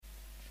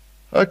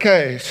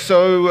Okay,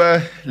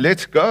 so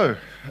let's go.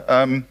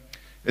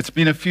 It's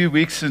been a few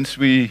weeks since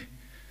we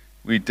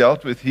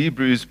dealt with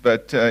Hebrews,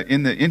 but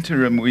in the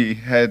interim we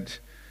had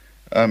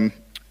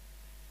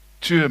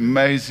two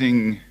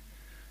amazing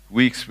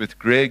weeks with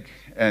Greg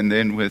and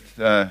then with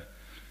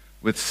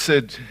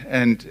Sid.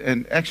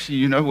 And actually,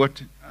 you know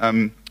what?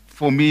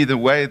 For me, the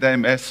way they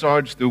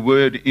massaged the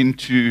word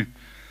into,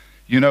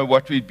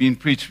 what we'd been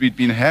preached, we'd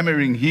been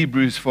hammering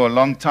Hebrews for a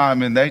long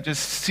time, and they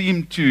just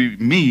seemed to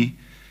me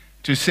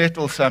to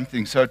settle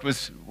something. So it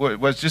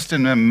was just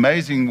an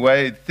amazing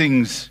way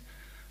things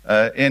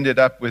ended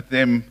up with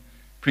them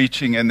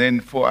preaching, and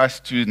then for us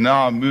to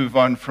now move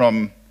on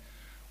from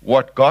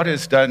what God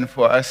has done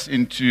for us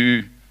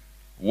into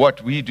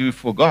what we do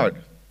for God.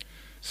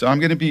 So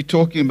I'm going to be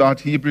talking about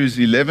Hebrews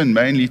 11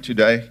 mainly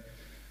today,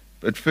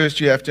 but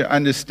first you have to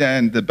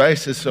understand the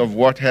basis of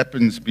what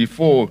happens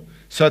before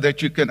so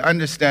that you can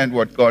understand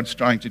what God's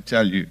trying to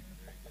tell you.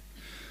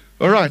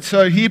 All right,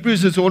 so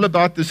Hebrews is all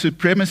about the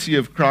supremacy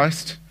of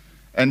Christ,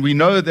 and we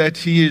know that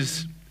he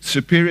is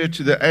superior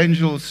to the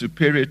angels,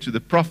 superior to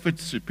the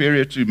prophets,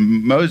 superior to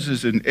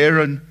Moses and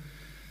Aaron,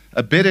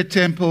 a better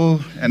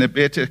temple and a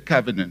better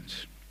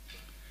covenant.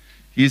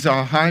 He's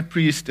our high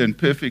priest and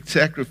perfect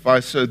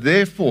sacrifice, so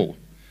therefore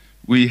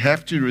we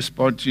have to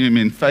respond to him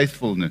in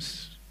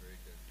faithfulness,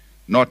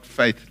 not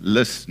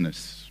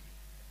faithlessness.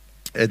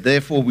 And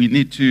therefore we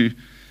need to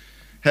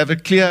have a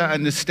clear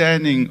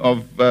understanding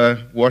of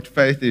what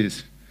faith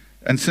is.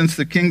 And since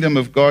the kingdom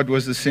of God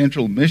was the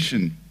central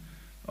mission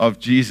of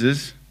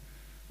Jesus,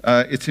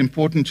 it's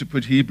important to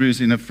put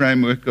Hebrews in a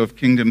framework of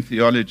kingdom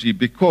theology,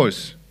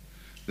 because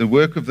the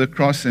work of the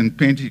cross and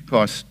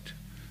Pentecost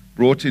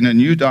brought in a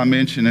new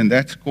dimension, and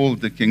that's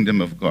called the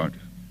kingdom of God.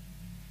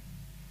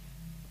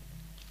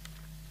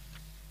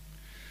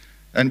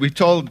 And we're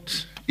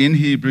told in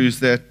Hebrews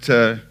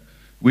that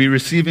we're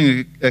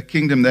receiving a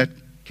kingdom that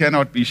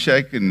cannot be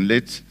shaken.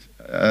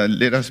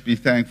 Let us be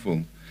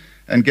thankful.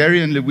 And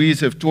Gary and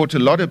Louise have taught a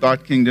lot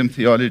about kingdom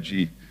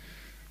theology.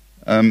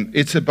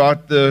 It's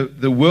about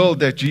the world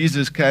that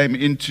Jesus came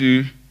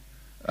into,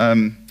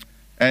 and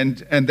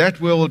that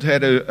world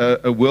had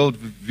a world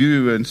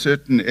view and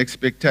certain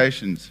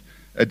expectations.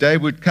 A day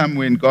would come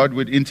when God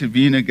would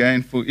intervene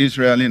again for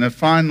Israel in a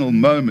final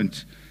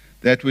moment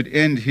that would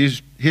end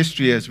his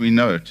history as we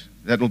know it.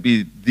 That'll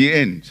be the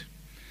end.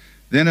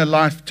 Then a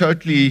life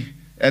totally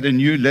at a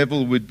new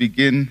level would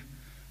begin,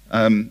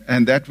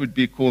 and that would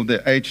be called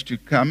the age to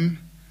come,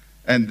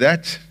 and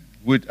that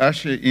would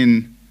usher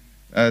in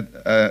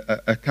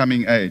a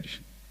coming age.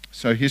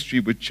 So history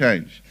would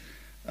change.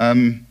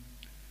 The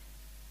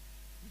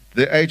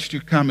age to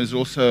come is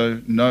also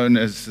known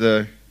as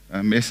the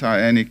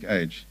Messianic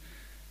age.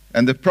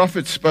 And the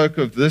prophets spoke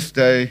of this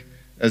day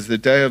as the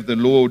day of the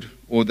Lord,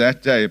 or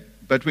that day.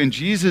 But when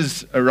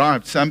Jesus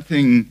arrived,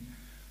 something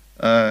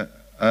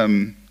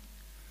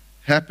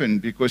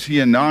happened, because he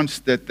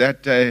announced that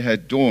that day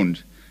had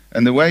dawned.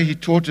 And the way he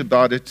taught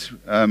about it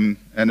and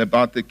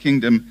about the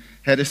kingdom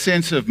had a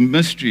sense of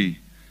mystery,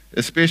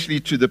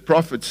 especially to the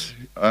prophets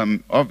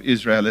of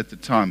Israel at the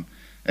time.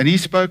 And he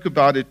spoke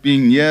about it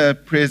being near,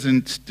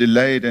 present,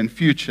 delayed, and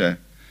future.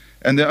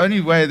 And the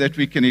only way that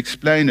we can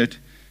explain it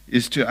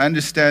is to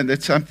understand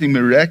that something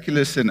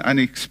miraculous and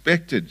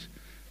unexpected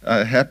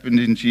happened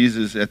in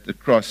Jesus at the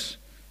cross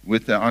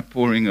with the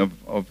outpouring of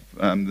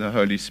the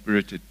Holy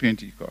Spirit at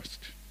Pentecost.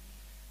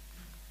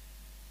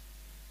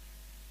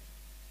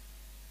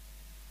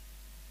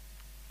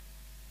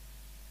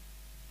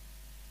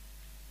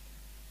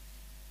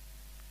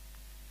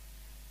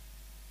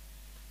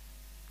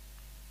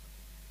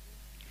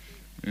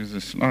 There's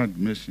a slide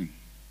missing.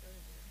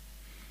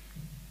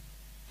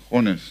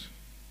 Honest.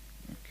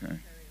 Okay.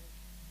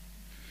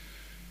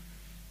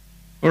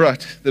 All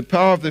right. The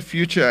power of the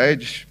future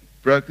age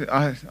broke.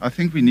 I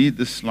think we need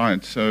this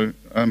slide. So,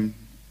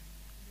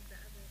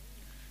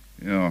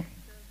 yeah.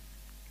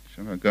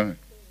 Shall I go?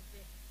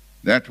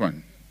 That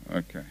one.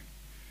 Okay.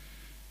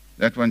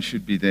 That one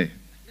should be there.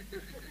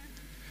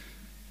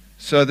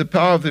 So the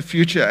power of the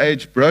future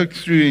age broke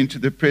through into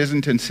the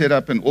present and set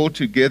up an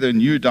altogether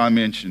new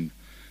dimension.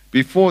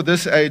 Before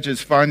this age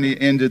has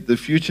finally ended, the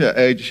future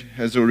age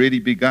has already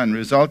begun,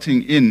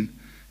 resulting in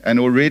an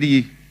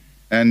already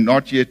and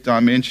not yet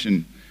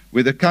dimension,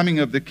 where the coming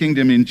of the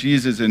kingdom in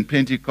Jesus and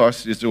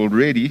Pentecost is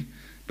already,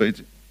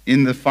 but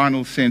in the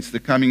final sense, the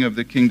coming of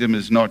the kingdom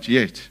is not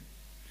yet.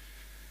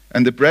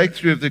 And the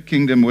breakthrough of the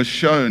kingdom was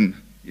shown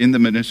in the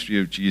ministry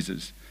of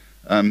Jesus,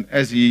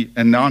 as he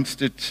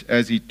announced it,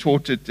 as he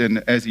taught it,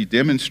 and as he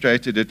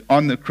demonstrated it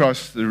on the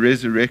cross, the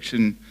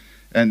resurrection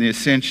and the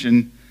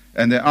ascension,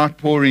 and the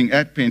outpouring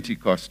at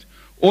Pentecost.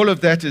 All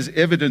of that is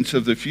evidence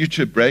of the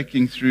future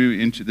breaking through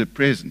into the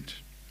present.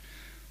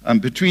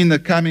 Between the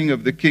coming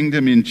of the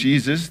kingdom in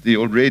Jesus, the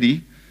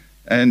already,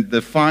 and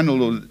the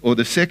final or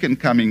the second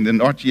coming, the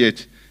not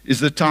yet, is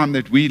the time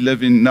that we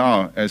live in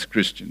now as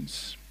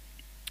Christians.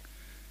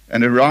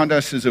 And around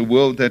us is a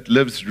world that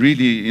lives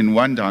really in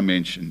one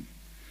dimension,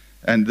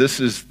 and this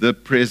is the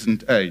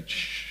present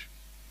age.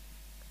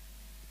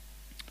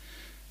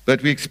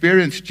 But we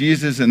experience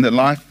Jesus and the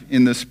life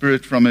in the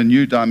Spirit from a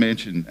new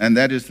dimension, and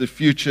that is the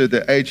future,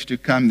 the age to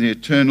come, the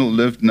eternal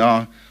lived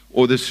now,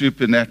 or the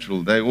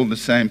supernatural. They're all the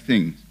same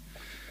thing.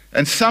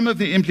 And some of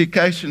the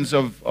implications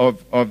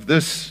of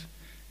this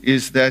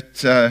is that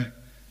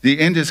the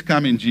end has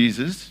come in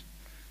Jesus,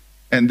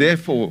 and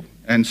therefore,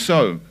 and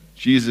so,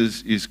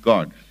 Jesus is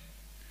God.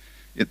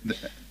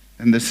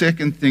 And the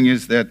second thing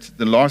is that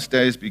the last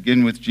days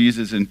begin with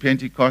Jesus in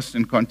Pentecost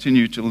and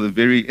continue till the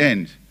very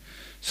end.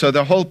 So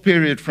the whole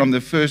period from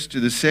the first to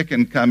the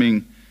second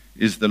coming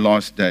is the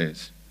last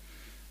days.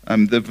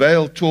 The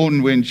veil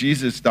torn when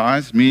Jesus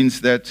dies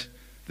means that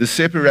the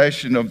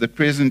separation of the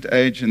present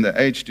age and the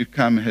age to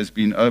come has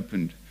been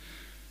opened.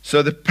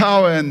 So the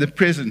power and the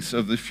presence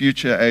of the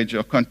future age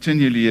are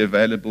continually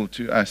available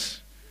to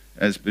us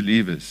as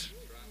believers.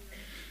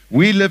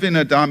 We live in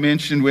a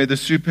dimension where the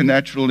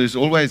supernatural is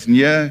always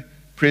near,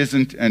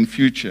 present, and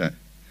future.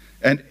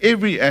 And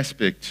every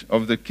aspect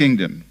of the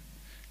kingdom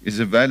is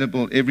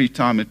available every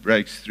time it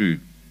breaks through.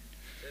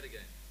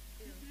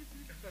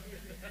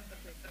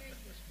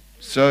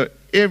 So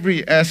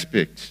every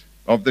aspect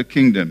of the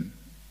kingdom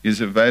is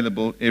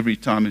available every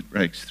time it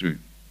breaks through.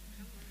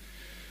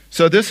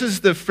 So this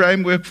is the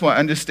framework for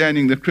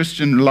understanding the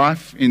Christian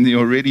life in the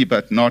already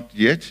but not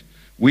yet.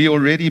 We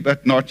already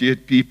but not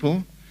yet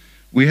people.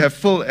 We have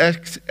full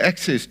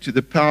access to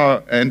the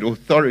power and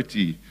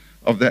authority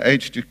of the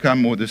age to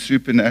come or the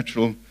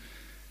supernatural.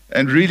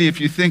 And really, if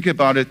you think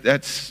about it,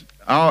 that's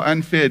our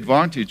unfair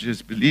advantage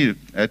as believers.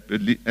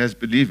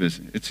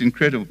 It's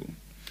incredible.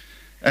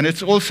 And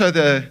it's also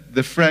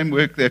the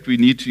framework that we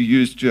need to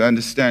use to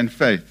understand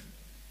faith.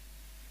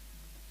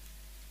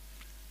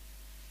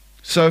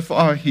 So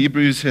far,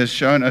 Hebrews has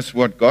shown us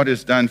what God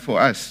has done for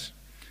us.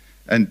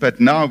 But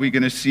now we're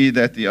going to see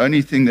that the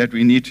only thing that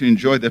we need to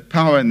enjoy the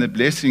power and the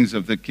blessings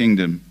of the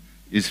kingdom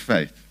is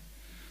faith.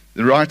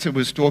 The writer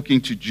was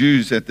talking to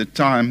Jews at the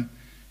time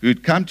who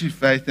had come to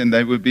faith and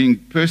they were being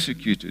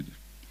persecuted.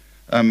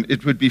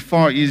 It would be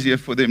far easier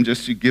for them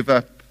just to give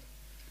up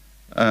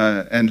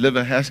and live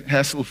a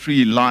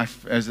hassle-free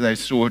life as they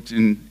saw it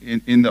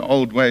in the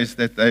old ways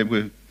that they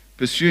were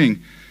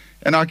pursuing.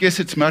 And I guess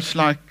it's much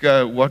like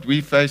what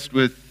we faced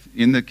with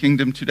in the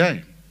kingdom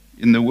today,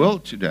 in the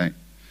world today.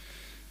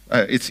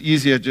 It's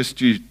easier just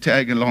to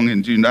tag along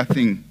and do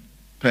nothing,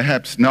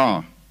 perhaps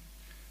now,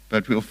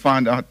 but we'll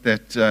find out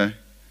that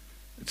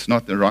it's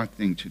not the right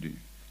thing to do.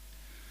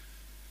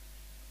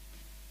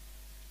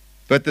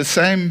 But the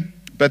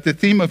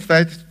theme of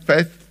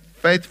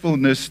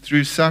faithfulness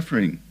through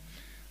suffering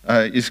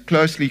is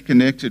closely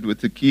connected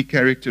with the key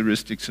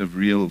characteristics of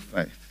real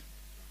faith.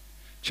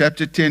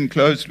 Chapter 10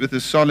 closed with a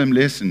solemn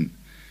lesson.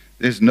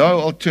 There's no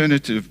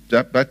alternative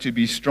but to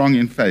be strong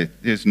in faith.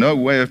 There's no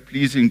way of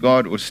pleasing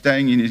God or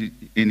staying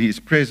in his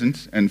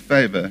presence and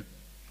favor.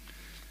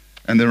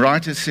 And the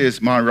writer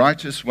says, my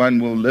righteous one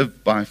will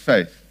live by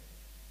faith.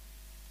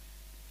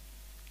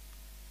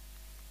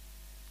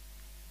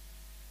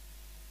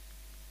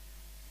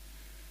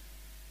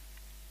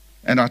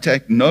 And I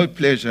take no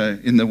pleasure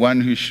in the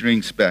one who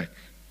shrinks back.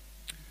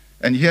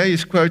 And here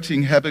he's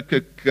quoting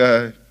Habakkuk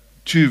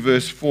 2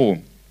 verse 4.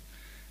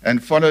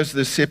 And follows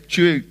the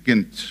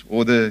Septuagint,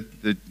 or the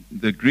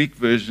Greek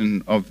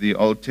version of the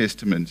Old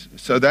Testament.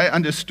 So they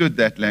understood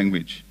that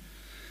language.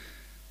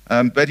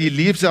 But he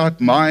leaves out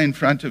my in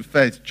front of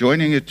faith,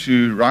 joining it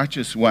to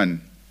righteous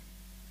one.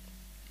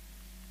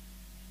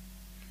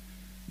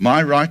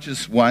 My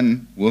righteous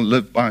one will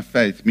live by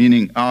faith,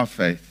 meaning our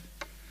faith.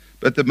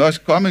 But the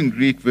most common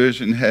Greek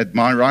version had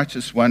my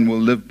righteous one will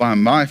live by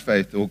my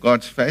faith, or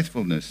God's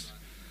faithfulness.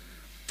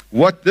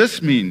 What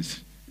this means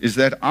is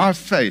that our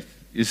faith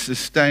is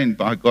sustained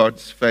by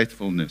God's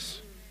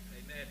faithfulness.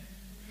 Amen.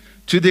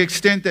 To the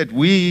extent that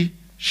we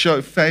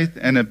show faith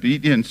and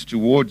obedience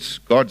towards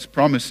God's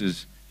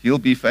promises, he'll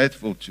be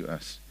faithful to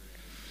us.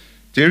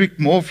 Derek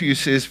Morphew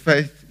says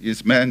faith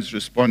is man's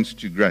response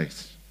to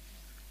grace.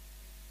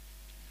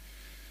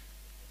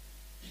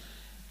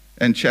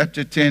 And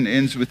chapter 10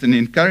 ends with an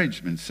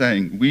encouragement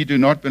saying, we do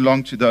not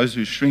belong to those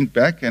who shrink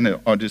back and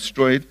are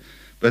destroyed,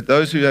 but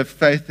those who have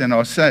faith and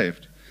are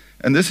saved.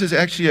 And this is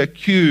actually a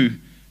cue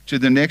to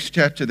the next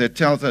chapter that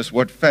tells us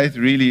what faith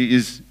really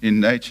is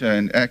in nature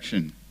and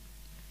action.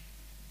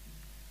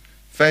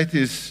 Faith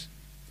is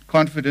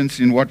confidence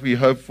in what we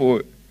hope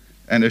for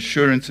and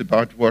assurance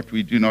about what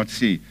we do not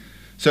see.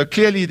 So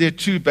clearly there are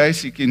two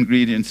basic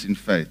ingredients in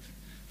faith.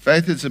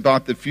 Faith is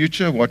about the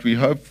future, what we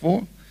hope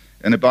for,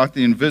 and about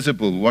the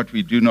invisible, what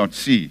we do not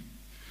see,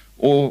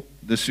 or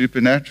the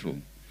supernatural.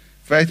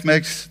 Faith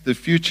makes the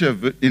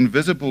future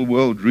invisible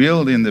world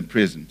real in the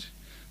present.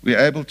 We're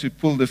able to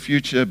pull the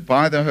future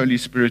by the Holy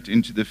Spirit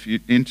into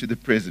the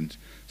present.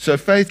 So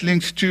faith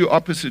links two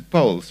opposite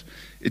poles.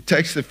 It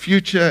takes the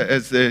future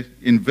as the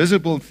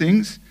invisible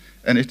things,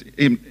 and it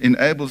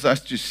enables us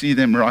to see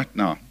them right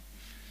now.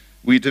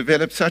 We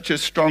develop such a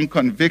strong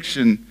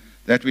conviction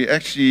that we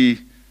actually,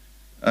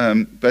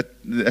 but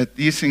that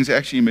these things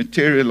actually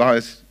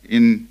materialize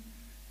in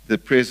the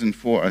present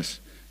for us.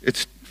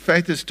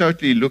 Faith is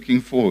totally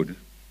looking forward.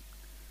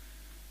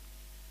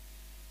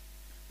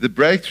 The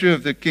breakthrough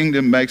of the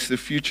kingdom makes the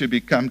future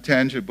become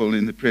tangible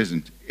in the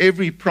present.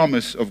 Every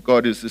promise of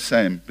God is the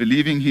same.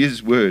 Believing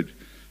his word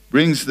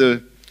brings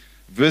the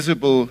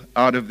visible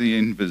out of the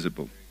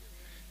invisible.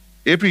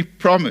 Every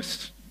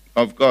promise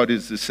of God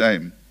is the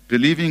same.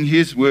 Believing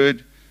his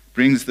word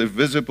brings the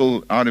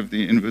visible out of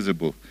the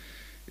invisible.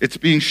 It's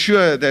being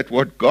sure that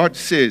what God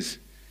says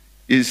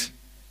is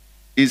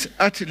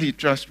utterly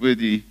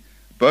trustworthy,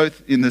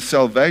 both in the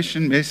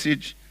salvation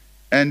message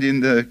and in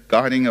the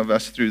guiding of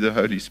us through the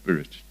Holy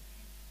Spirit.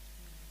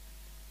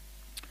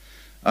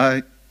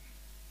 I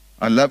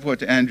love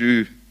what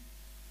Andrew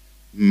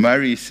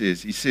Murray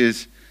says. He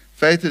says,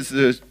 faith is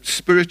the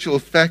spiritual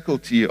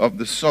faculty of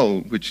the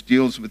soul which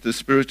deals with the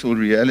spiritual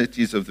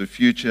realities of the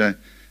future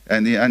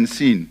and the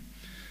unseen.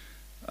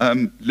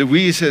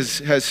 Louise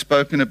has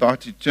spoken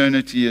about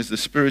eternity as the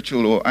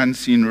spiritual or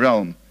unseen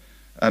realm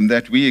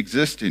that we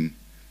exist in,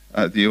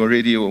 the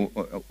already or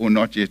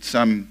not yet,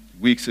 some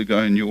weeks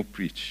ago in your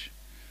preach.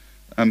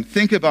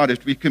 Think about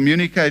it. We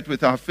communicate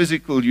with our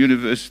physical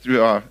universe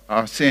through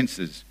our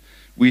senses.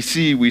 We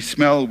see, we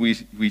smell,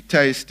 we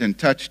taste and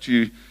touch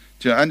to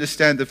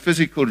understand the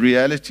physical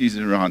realities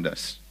around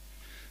us.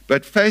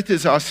 But faith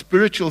is our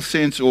spiritual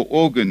sense or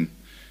organ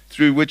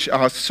through which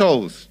our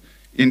souls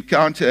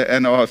encounter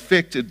and are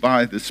affected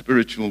by the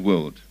spiritual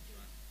world.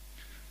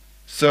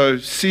 So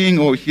seeing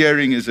or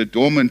hearing is a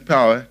dormant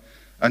power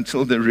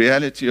until the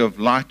reality of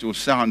light or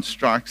sound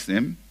strikes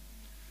them.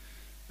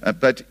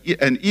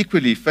 And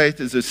equally, faith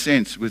is a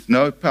sense with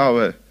no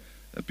power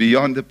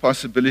beyond the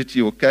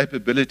possibility or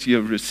capability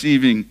of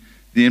receiving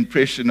the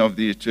impression of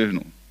the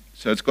eternal.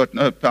 So it's got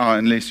no power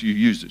unless you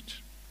use it.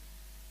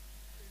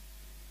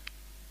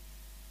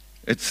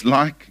 It's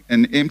like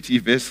an empty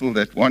vessel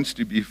that wants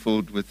to be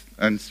filled with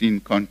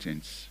unseen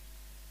contents.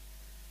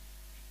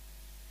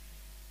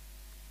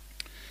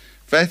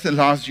 Faith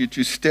allows you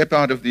to step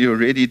out of the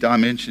already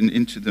dimension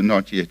into the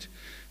not yet.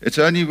 It's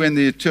only when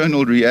the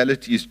eternal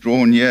realities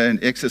draw near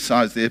and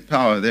exercise their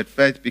power that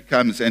faith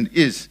becomes and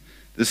is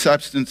the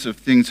substance of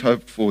things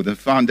hoped for, the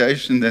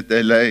foundation that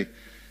they lay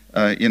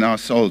in our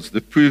souls,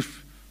 the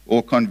proof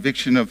or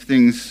conviction of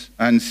things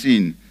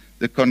unseen,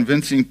 the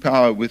convincing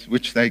power with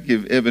which they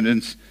give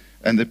evidence,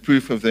 and the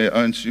proof of their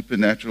own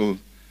supernatural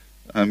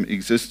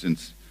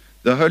existence.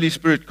 The Holy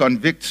Spirit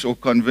convicts or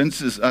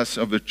convinces us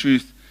of a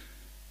truth,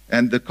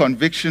 and the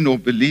conviction or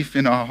belief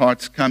in our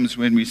hearts comes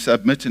when we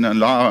submit and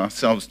allow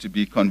ourselves to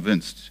be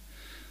convinced.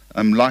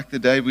 Like the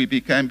day we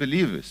became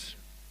believers.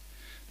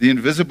 The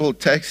invisible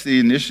takes the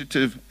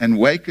initiative and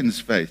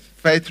wakens faith.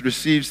 Faith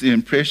receives the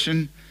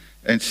impression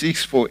and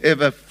seeks for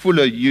ever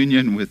fuller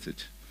union with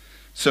it.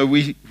 So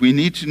we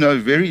need to know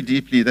very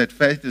deeply that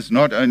faith is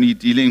not only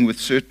dealing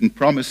with certain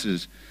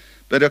promises,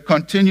 but a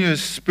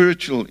continuous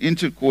spiritual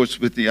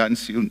intercourse with the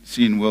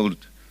unseen world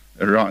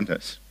around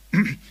us.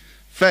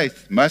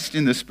 Faith must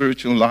in the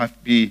spiritual life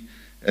be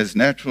as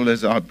natural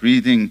as our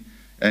breathing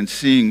and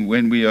seeing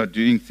when we are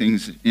doing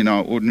things in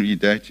our ordinary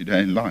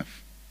day-to-day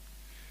life.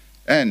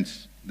 And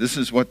this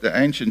is what the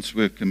ancients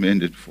were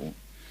commended for.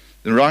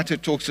 The writer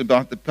talks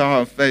about the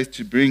power of faith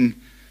to bring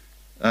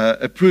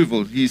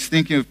approval. He's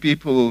thinking of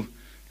people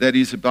that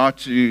he's about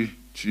to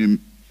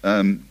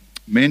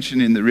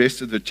mention in the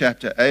rest of the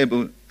chapter: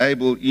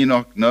 Abel,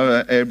 Enoch,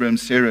 Noah, Abraham,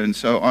 Sarah, and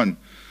so on.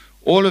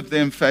 All of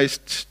them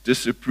faced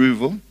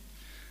disapproval,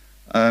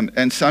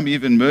 and some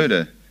even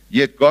murder.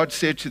 Yet God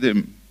said to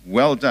them,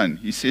 well done.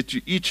 He said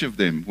to each of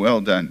them,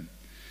 well done.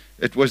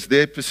 It was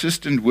their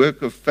persistent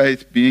work of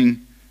faith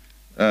being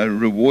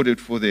rewarded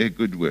for their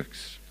good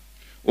works.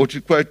 Or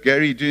to quote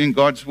Gary, doing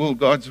God's will,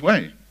 God's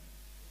way.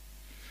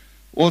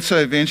 Also,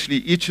 eventually,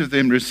 each of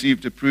them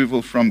received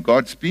approval from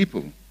God's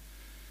people.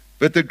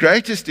 But the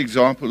greatest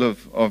example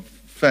of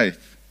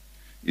faith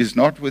is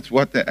not with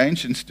what the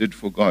ancients did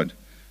for God,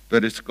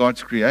 but it's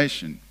God's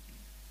creation.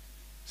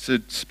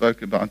 Sid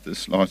spoke about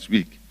this last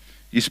week.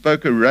 He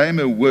spoke a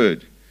rhema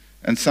word,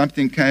 and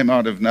something came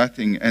out of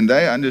nothing, and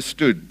they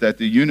understood that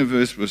the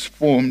universe was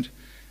formed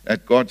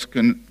at God's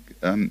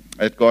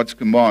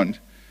command,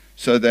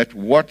 so that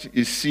what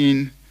is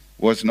seen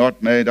was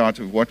not made out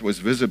of what was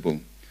visible.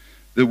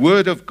 The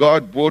word of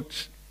God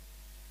brought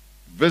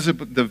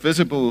the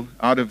visible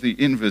out of the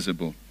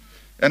invisible.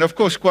 And of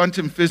course,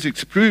 quantum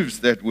physics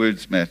proves that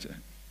words matter.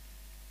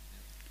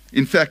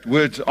 In fact,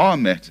 words are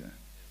matter.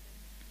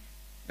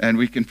 And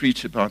we can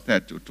preach about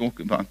that or talk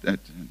about that.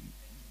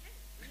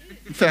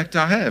 In fact,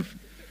 I have.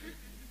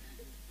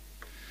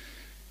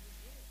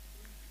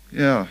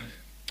 Yeah.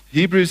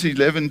 Hebrews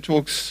 11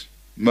 talks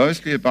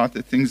mostly about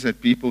the things that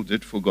people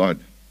did for God.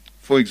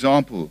 For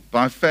example,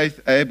 by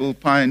faith, Abel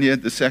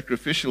pioneered the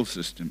sacrificial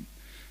system.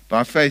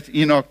 By faith,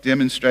 Enoch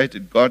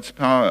demonstrated God's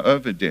power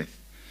over death.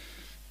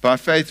 By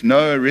faith,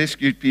 Noah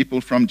rescued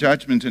people from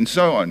judgment, and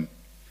so on.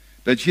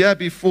 But here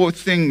before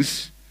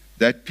things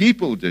that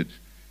people did,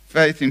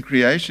 faith in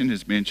creation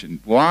is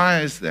mentioned.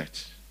 Why is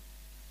that?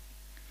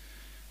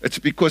 It's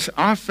because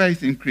our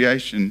faith in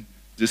creation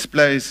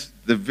displays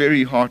the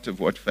very heart of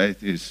what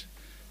faith is.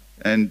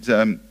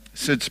 And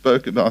Sid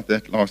spoke about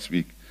that last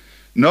week.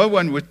 No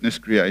one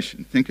witnessed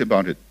creation. Think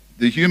about it.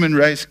 the human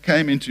race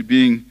came into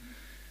being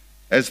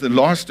as the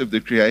last of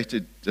the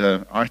created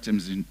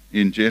items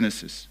in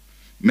Genesis.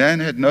 Man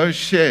had no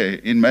share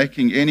in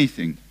making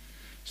anything.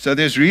 So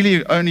there's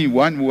really only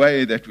one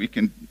way that we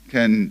can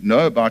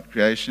know about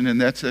creation,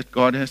 and that's that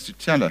God has to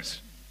tell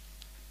us.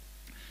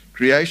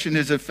 Creation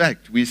is a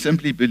fact. We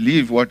simply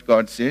believe what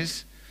God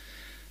says.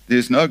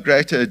 There's no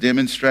greater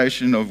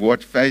demonstration of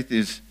what faith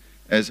is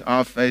as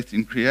our faith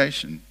in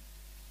creation.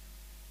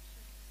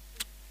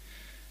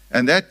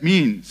 And that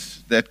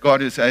means that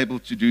God is able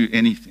to do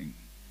anything.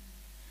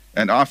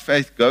 And our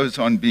faith goes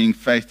on being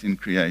faith in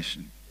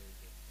creation.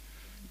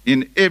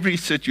 In every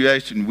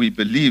situation, we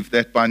believe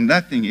that by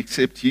nothing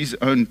except His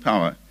own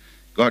power,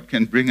 God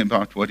can bring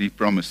about what He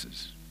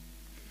promises.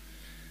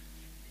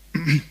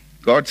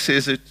 God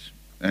says it,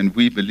 and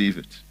we believe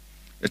it.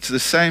 It's the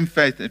same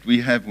faith that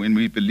we have when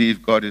we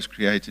believe God has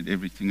created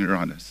everything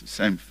around us. The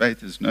same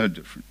faith is no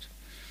different.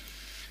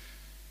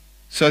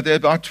 So there are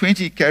about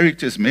 20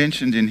 characters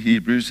mentioned in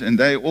Hebrews, and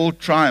they all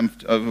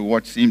triumphed over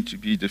what seemed to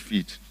be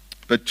defeat.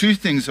 But two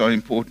things are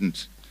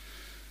important.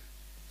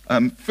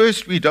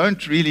 First, we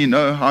don't really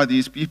know how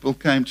these people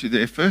came to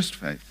their first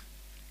faith.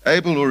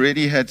 Abel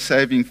already had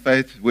saving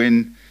faith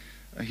when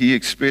he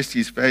expressed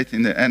his faith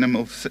in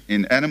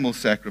animal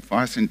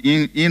sacrifice, and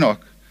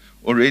Enoch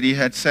already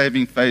had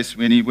saving faith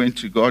when he went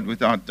to God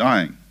without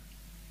dying.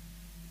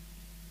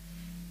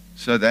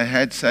 So they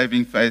had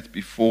saving faith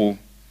before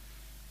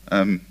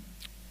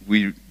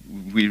we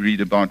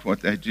read about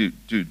what they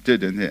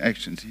did in their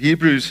actions.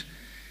 Hebrews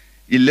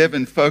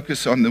 11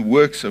 focus on the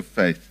works of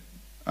faith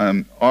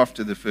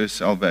after the first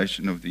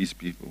salvation of these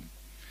people.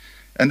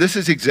 And this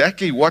is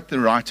exactly what the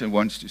writer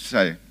wants to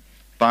say.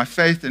 By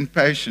faith and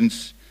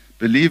patience,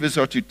 believers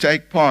are to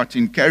take part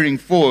in carrying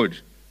forward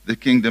the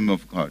kingdom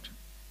of God.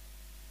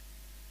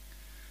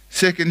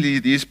 Secondly,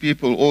 these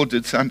people all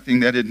did something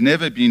that had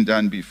never been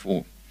done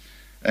before.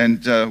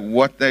 And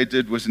what they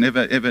did was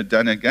never, ever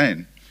done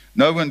again.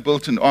 No one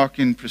built an ark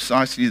in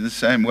precisely the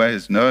same way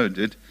as Noah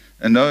did.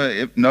 And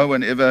no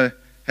one ever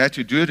had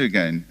to do it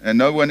again. And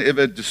no one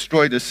ever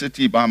destroyed a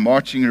city by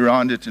marching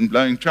around it and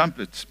blowing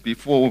trumpets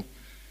before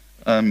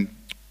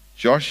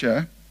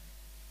Joshua.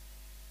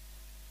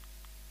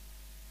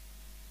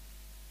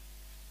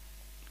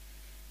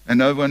 And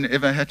no one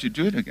ever had to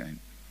do it again.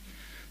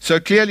 So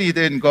clearly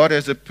then God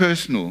has a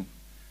personal,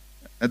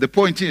 the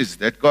point is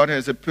that God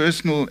has a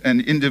personal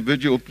and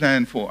individual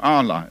plan for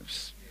our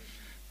lives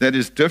that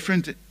is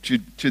different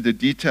to the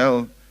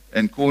detail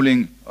and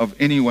calling of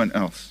anyone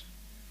else.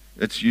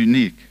 It's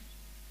unique.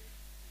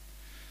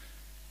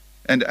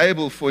 And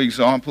Abel, for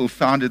example,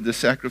 founded the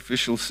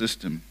sacrificial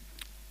system.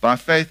 By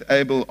faith,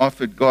 Abel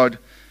offered God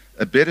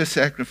a better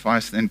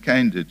sacrifice than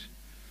Cain did.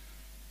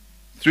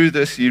 Through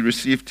this, he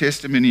received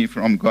testimony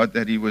from God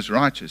that he was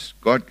righteous.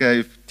 God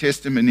gave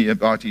testimony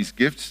about his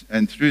gifts,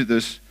 and through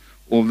this,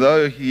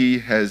 although he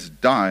has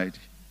died,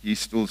 he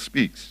still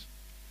speaks.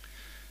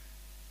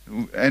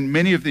 And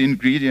many of the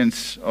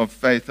ingredients of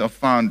faith are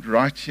found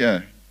right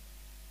here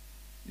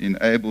in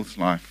Abel's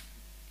life.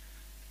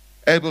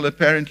 Abel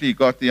apparently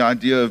got the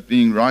idea of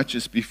being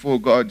righteous before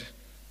God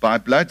by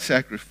blood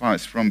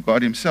sacrifice from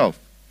God himself.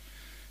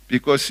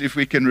 Because if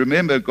we can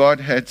remember, God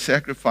had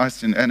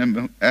sacrificed an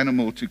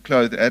animal to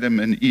clothe Adam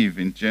and Eve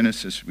in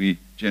Genesis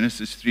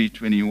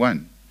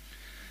 3:21.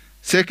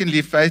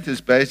 Secondly, faith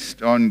is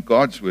based on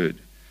God's word.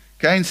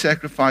 Cain's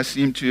sacrifice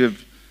seemed to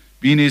have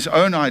been his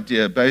own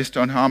idea based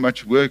on how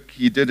much work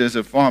he did as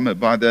a farmer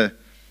by the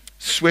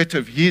sweat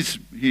of his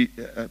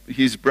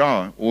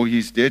brow, or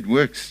his dead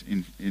works,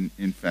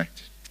 in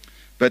fact.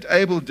 But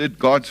Abel did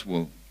God's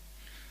will.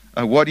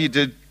 What he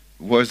did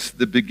was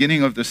the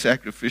beginning of the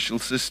sacrificial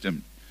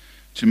system,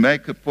 to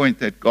make a point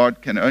that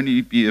God can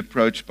only be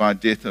approached by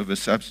death of a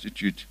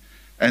substitute.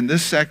 And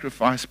this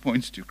sacrifice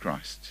points to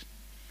Christ.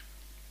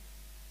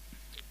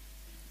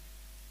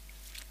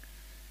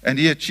 And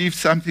he achieved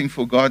something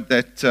for God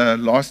that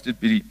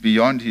lasted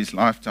beyond his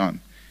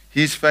lifetime.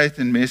 His faith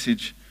and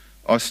message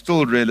are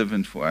still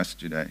relevant for us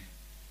today.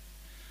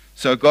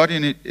 So God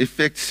in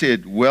effect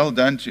said, "Well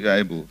done to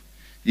Abel."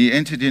 He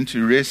entered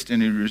into rest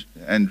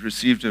and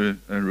received a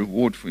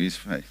reward for his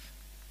faith.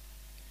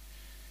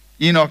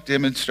 Enoch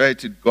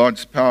demonstrated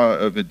God's power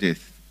over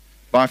death.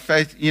 By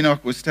faith,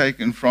 Enoch was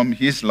taken from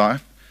his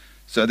life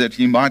so that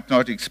he might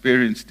not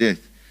experience death.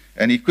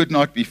 And he could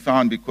not be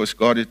found because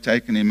God had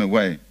taken him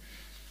away.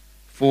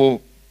 For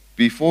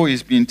before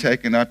he's been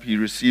taken up, he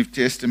received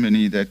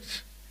testimony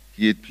that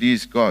he had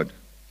pleased God.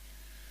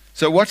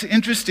 So what's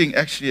interesting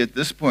actually at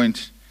this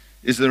point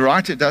is the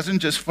writer doesn't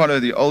just follow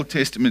the Old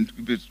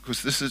Testament,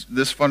 because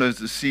this follows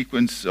the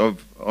sequence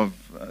of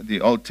the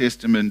Old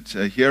Testament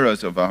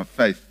heroes of our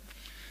faith.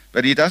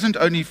 But he doesn't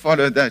only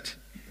follow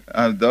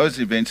those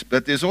events,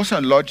 but there's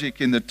also logic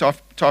in the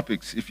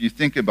topics, if you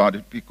think about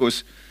it,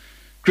 because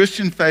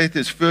Christian faith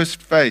is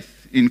first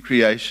faith in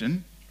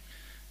creation,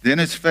 then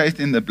it's faith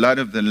in the blood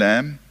of the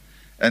Lamb,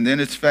 and then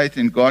it's faith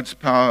in God's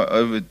power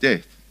over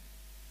death.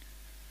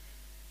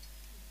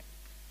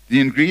 The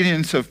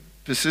ingredients of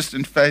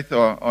persistent faith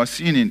are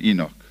seen in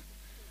Enoch.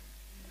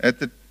 At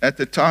at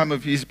the time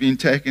of his being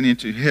taken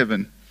into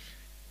heaven,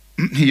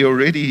 he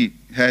already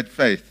had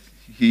faith.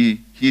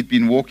 He'd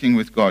been walking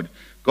with God.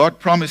 God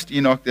promised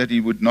Enoch that he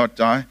would not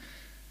die,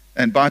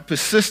 and by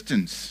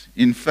persistence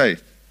in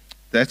faith,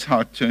 that's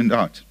how it turned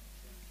out.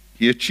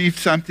 He achieved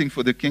something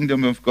for the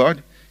kingdom of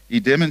God. He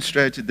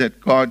demonstrated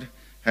that God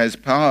has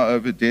power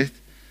over death,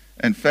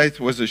 and faith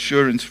was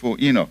assurance for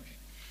Enoch.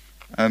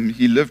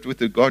 He lived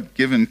with a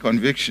God-given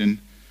conviction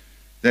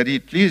that he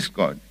pleased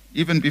God.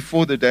 Even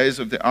before the days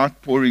of the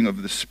outpouring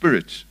of the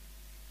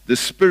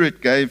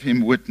Spirit gave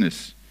him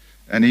witness,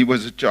 and he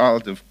was a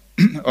child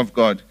of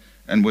God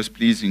and was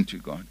pleasing to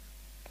God.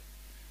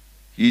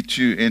 He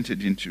too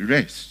entered into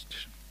rest.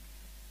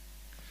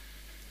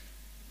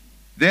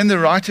 Then the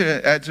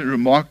writer adds a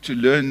remark to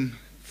learn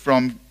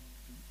from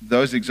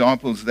those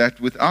examples that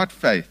without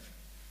faith,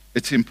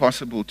 it's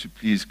impossible to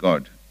please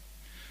God.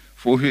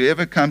 For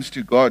whoever comes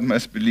to God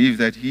must believe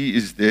that he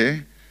is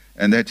there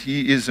and that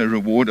he is a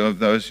rewarder of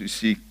those who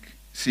seek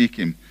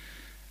him.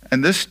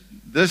 And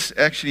this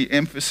actually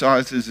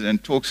emphasizes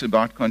and talks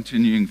about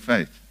continuing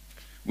faith.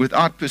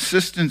 Without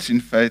persistence in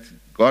faith,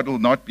 God will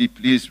not be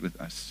pleased with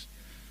us.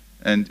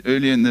 And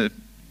early in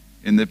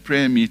the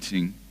prayer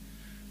meeting,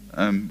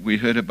 we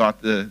heard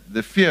about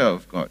the fear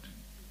of God.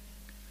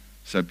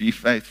 So be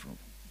faithful.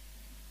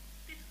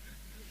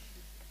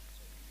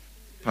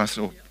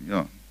 Pastor,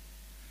 yeah.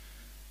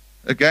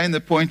 Again,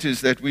 the point is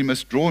that we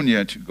must draw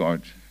near to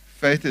God.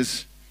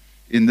 Faith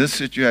in this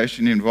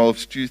situation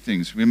involves two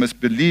things. We must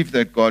believe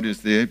that God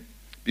is there,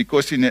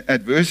 because in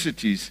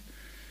adversities,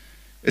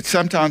 it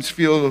sometimes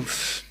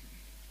feels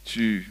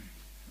to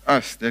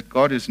us that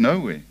God is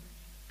nowhere.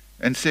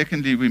 And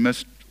secondly, we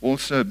must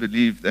also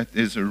believe that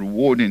there's a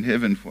reward in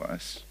heaven for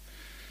us.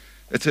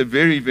 It's a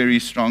very, very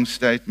strong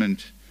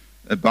statement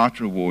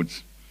about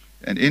rewards.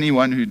 And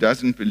anyone who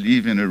doesn't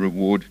believe in a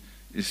reward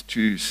is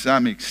to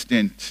some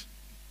extent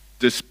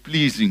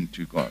displeasing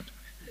to God.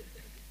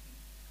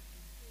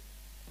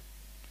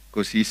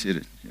 Because he said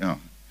it, yeah.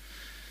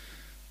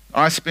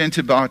 I spent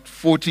about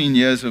 14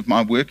 years of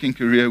my working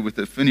career with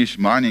a Finnish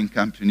mining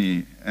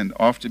company, and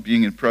after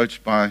being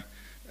approached by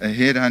a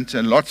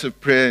headhunter, lots of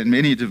prayer and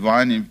many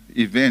divine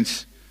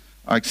events,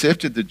 I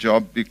accepted the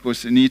job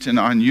because Anita and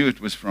I knew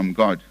it was from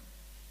God.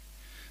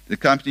 The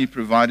company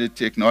provided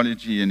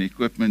technology and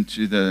equipment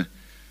to the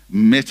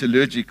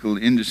metallurgical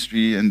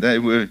industry, and they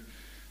were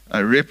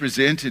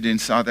represented in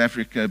South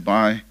Africa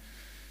by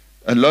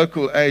a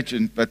local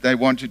agent, but they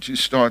wanted to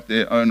start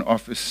their own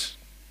office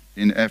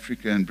in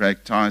Africa and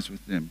break ties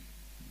with them.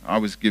 I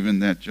was given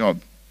that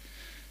job.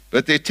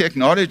 But their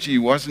technology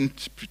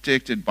wasn't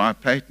protected by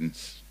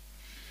patents.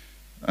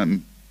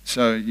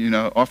 So,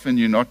 often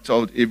you're not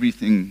told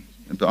everything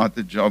about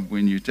the job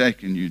when you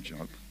take a new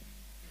job.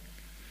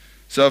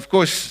 So, of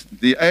course,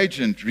 the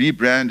agent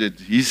rebranded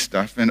his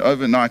stuff and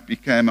overnight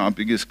became our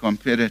biggest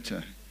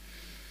competitor.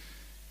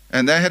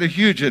 And they had a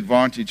huge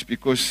advantage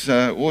because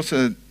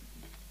also,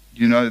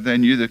 they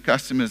knew the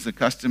customers. The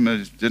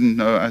customers didn't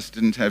know us,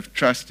 didn't have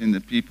trust in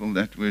the people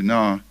that were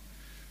now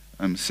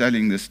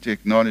selling this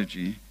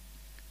technology.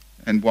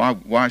 And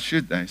why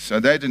should they? So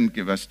they didn't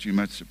give us too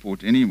much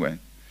support anyway.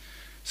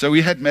 So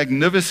we had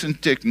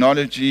magnificent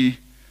technology,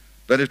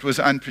 but it was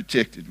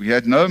unprotected. We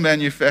had no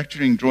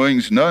manufacturing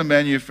drawings, no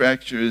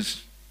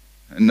manufacturers,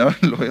 and no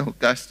loyal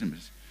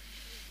customers.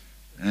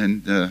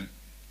 And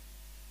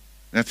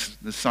that's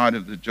the side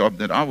of the job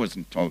that I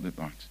wasn't told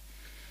about.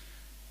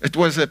 It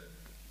was a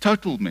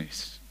total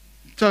mess.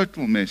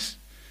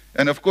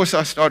 And of course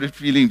I started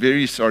feeling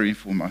very sorry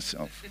for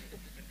myself.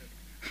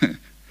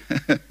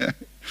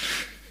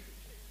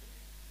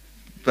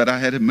 But I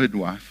had a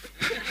midwife.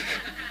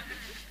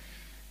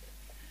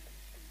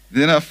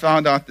 Then I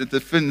found out that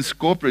the Finns'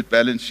 corporate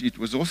balance sheet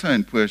was also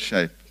in poor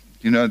shape.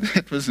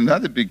 That was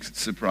another big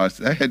surprise.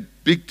 They had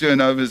big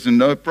turnovers and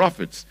no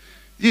profits.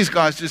 These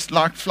guys just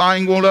liked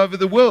flying all over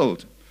the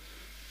world.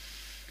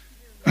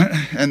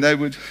 And they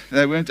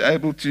weren't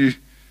able to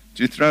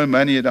throw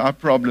money at our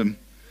problem.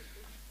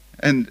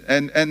 And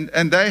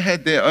they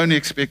had their own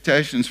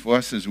expectations for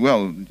us as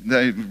well.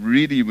 They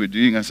really were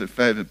doing us a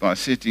favor by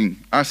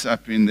setting us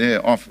up in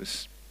their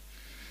office.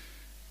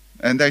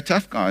 And they're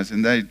tough guys,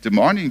 and they're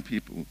demanding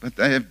people, but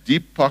they have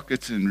deep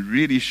pockets and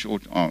really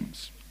short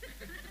arms.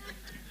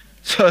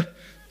 So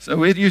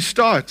where do you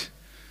start?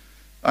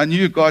 I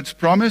knew God's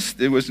promise.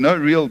 There was no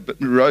real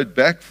road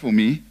back for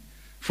me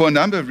for a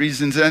number of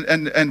reasons,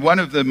 and one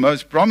of the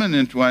most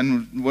prominent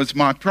one was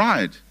my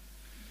pride.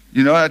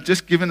 I'd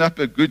just given up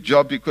a good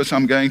job because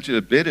I'm going to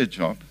a better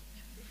job.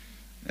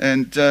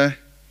 And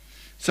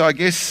so I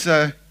guess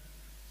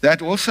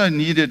that also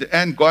needed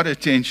and got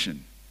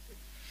attention.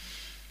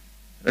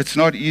 It's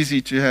not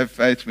easy to have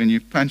faith when you're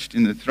punched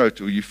in the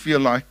throat, or you feel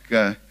like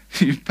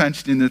you're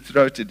punched in the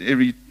throat at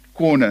every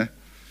corner.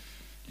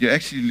 You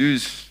actually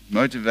lose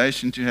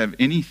motivation to have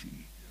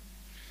anything.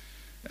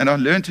 And I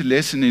learned a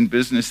lesson in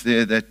business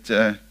there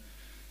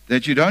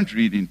that you don't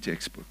read in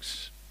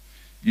textbooks.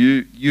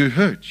 you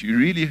hurt. You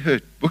really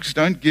hurt. Books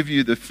don't give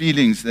you the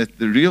feelings that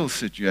the real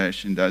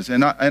situation does.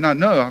 And I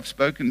know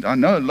I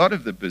know a lot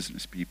of the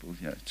business people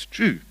here. It's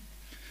true.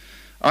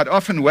 I'd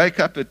often wake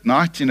up at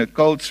night in a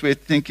cold sweat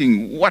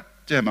thinking, what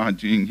am I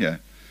doing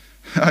here?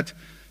 I'd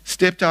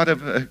stepped out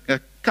of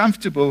a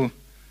comfortable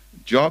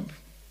job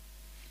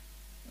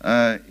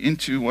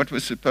into what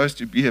was supposed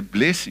to be a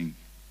blessing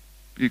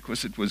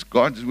because it was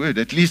God's word.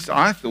 At least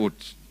I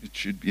thought it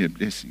should be a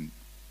blessing.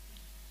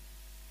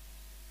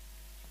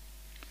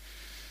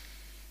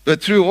 But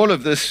through all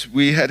of this,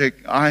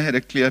 I had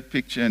a clear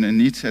picture, and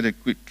Anit had a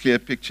clear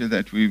picture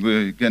that we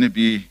were going to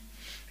be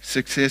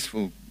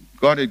successful.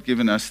 God had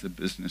given us the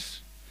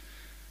business.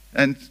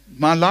 And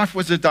my life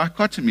was a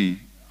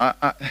dichotomy.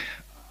 I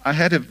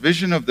had a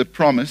vision of the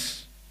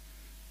promise,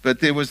 but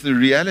there was the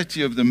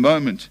reality of the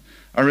moment.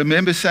 I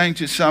remember saying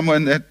to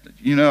someone that,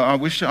 I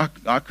wish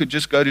I could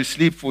just go to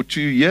sleep for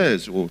 2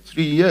 years or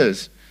 3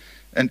 years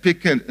and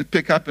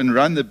pick up and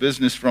run the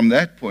business from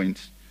that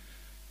point.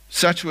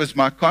 Such was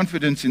my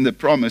confidence in the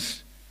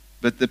promise,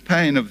 but the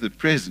pain of the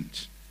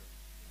present.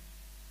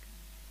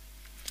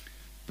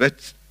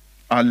 But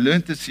I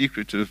learned the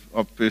secret of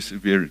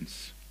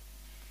perseverance.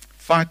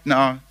 Fight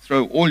now,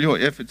 throw all your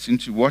efforts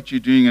into what you're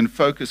doing and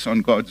focus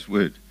on God's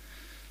word.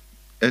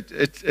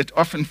 It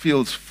often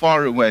feels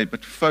far away,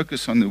 but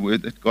focus on the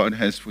word that God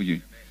has for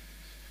you.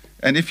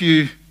 And if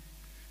you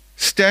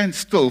stand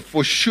still,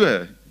 for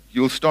sure,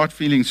 you'll start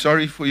feeling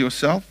sorry for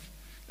yourself.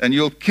 And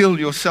you'll kill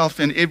yourself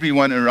and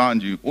everyone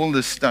around you, all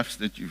the stuffs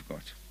that you've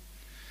got.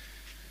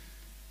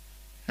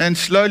 And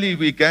slowly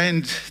we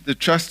gained the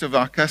trust of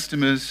our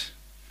customers.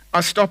 I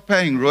stopped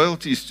paying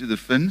royalties to the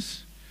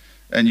Finns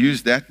and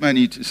used that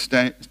money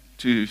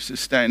to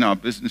sustain our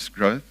business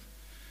growth.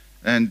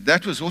 And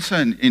that was also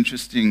an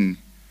interesting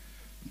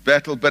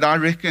battle. But I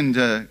reckoned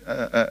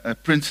a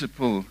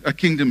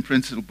kingdom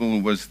principle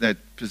was that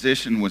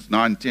possession was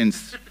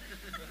 9/10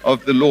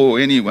 of the law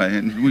anyway.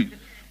 And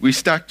we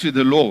stuck to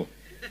the law.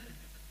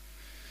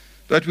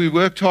 But we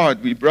worked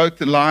hard. We broke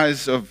the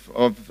lies of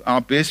our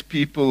best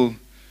people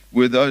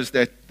were those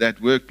that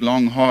worked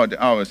long, hard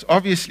hours.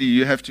 Obviously,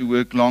 you have to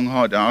work long,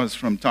 hard hours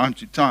from time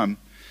to time.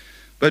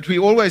 But we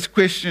always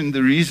questioned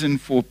the reason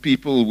for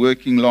people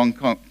working long,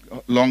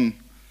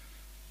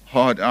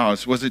 hard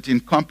hours. Was it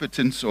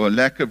incompetence or a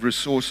lack of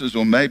resources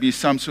or maybe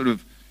some sort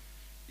of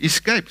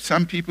escape?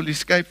 Some people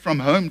escape from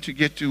home to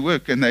get to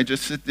work and they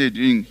just sit there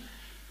doing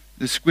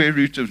the square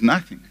root of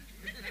nothing.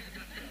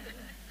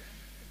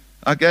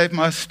 I gave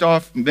my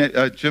staff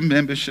gym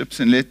memberships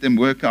and let them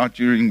work out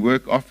during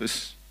work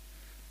office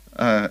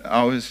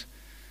hours.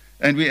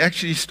 And we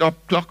actually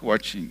stopped clock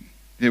watching.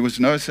 There was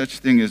no such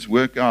thing as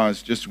work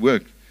hours, just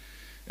work.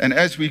 And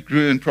as we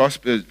grew and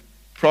prospered,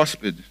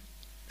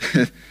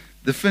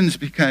 the Finns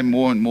became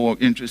more and more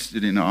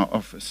interested in our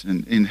office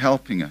and in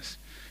helping us.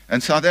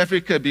 And South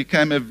Africa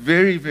became a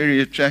very, very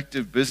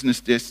attractive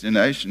business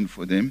destination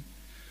for them.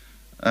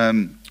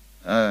 And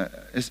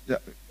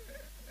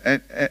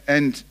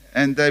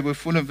they were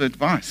full of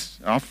advice.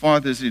 Our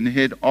fathers in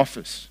head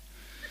office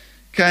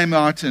came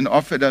out and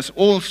offered us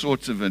all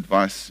sorts of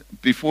advice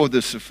before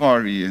the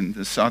safari and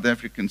the South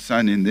African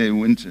sun in their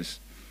winters.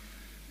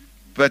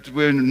 But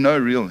we're no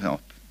real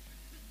help.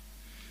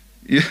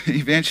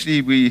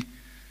 Eventually, we,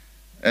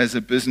 as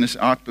a business,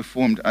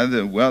 outperformed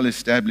other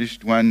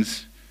well-established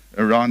ones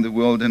around the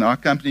world, and our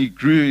company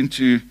grew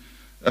into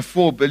a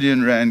 4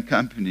 billion rand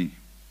company.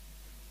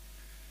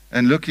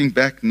 And looking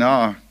back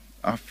now,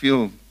 I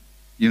feel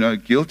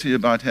guilty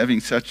about having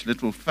such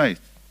little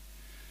faith.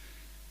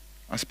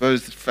 I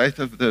suppose the faith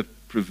of the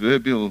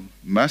proverbial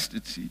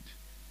mustard seed.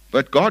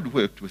 But God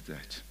worked with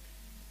that.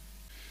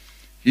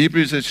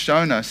 Hebrews has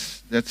shown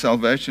us that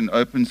salvation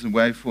opens the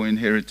way for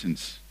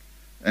inheritance.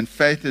 And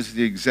faith is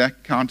the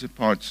exact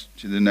counterpart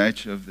to the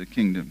nature of the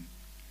kingdom.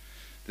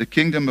 The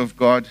kingdom of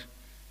God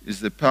is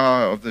the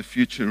power of the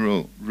future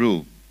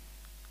rule.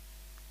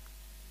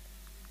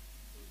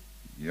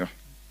 Yeah,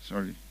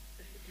 sorry.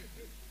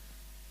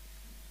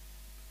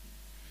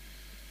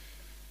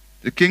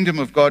 The kingdom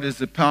of God is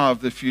the power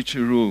of the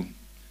future rule,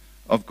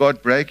 of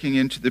God breaking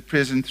into the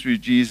present through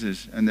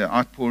Jesus and the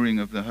outpouring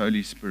of the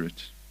Holy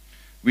Spirit.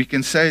 We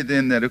can say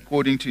then that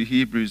according to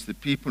Hebrews, the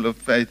people of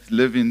faith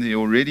live in the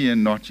already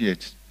and not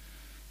yet.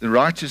 The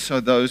righteous are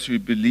those who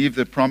believe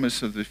the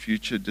promise of the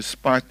future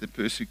despite the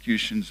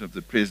persecutions of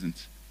the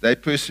present. They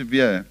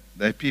persevere.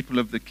 They're people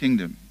of the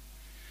kingdom.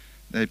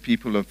 They're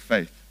people of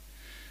faith.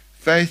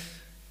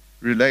 Faith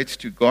relates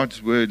to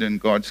God's word and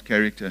God's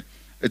character.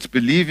 It's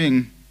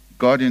believing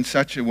God in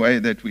such a way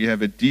that we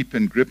have a deep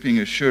and gripping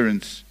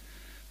assurance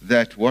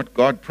that what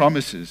God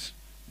promises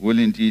will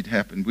indeed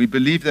happen. We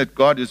believe that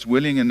God is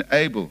willing and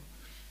able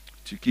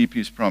to keep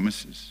his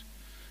promises.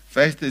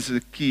 Faith is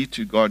the key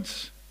to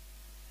the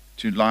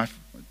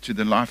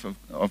life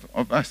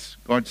of us,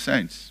 God's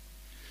saints.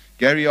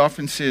 Gary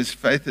often says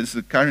faith is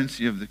the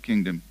currency of the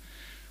kingdom.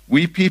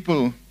 We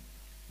become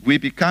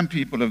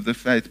people of the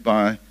faith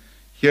by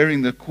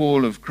hearing the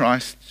call of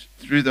Christ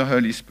through the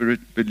Holy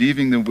Spirit,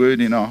 believing the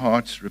word in our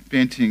hearts,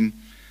 repenting,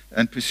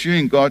 and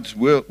pursuing God's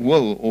will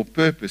or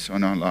purpose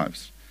on our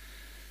lives.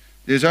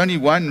 There's only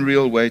one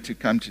real way to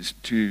come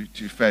to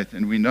faith,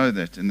 and we know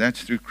that, and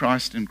that's through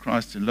Christ and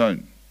Christ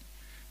alone.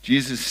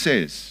 Jesus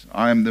says,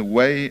 I am the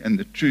way and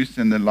the truth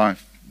and the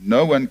life.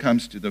 No one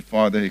comes to the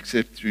Father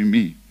except through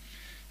me.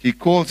 He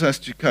calls us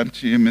to come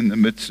to him in the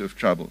midst of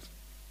troubles.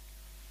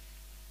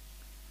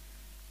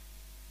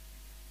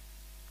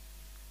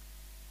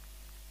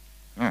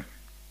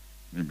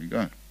 There we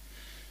go.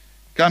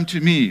 Come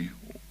to me,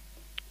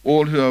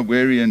 all who are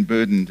weary and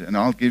burdened, and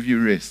I'll give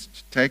you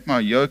rest. Take my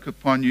yoke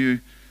upon you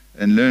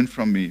and learn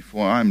from me,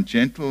 for I am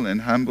gentle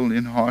and humble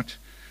in heart,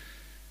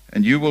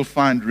 and you will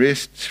find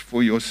rest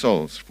for your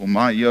souls. For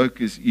my yoke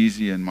is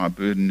easy and my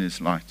burden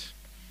is light.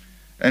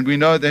 And we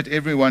know that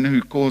everyone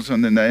who calls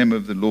on the name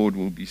of the Lord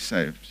will be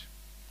saved.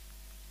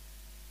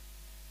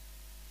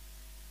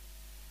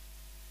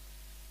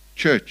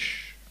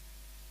 Church,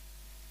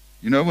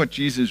 you know what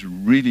Jesus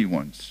really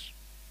wants?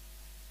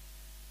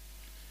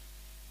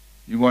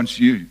 He wants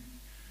you.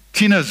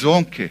 Tina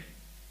zonke,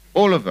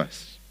 all of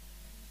us.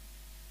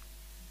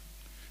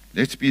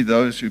 Let's be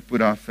those who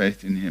put our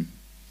faith in him.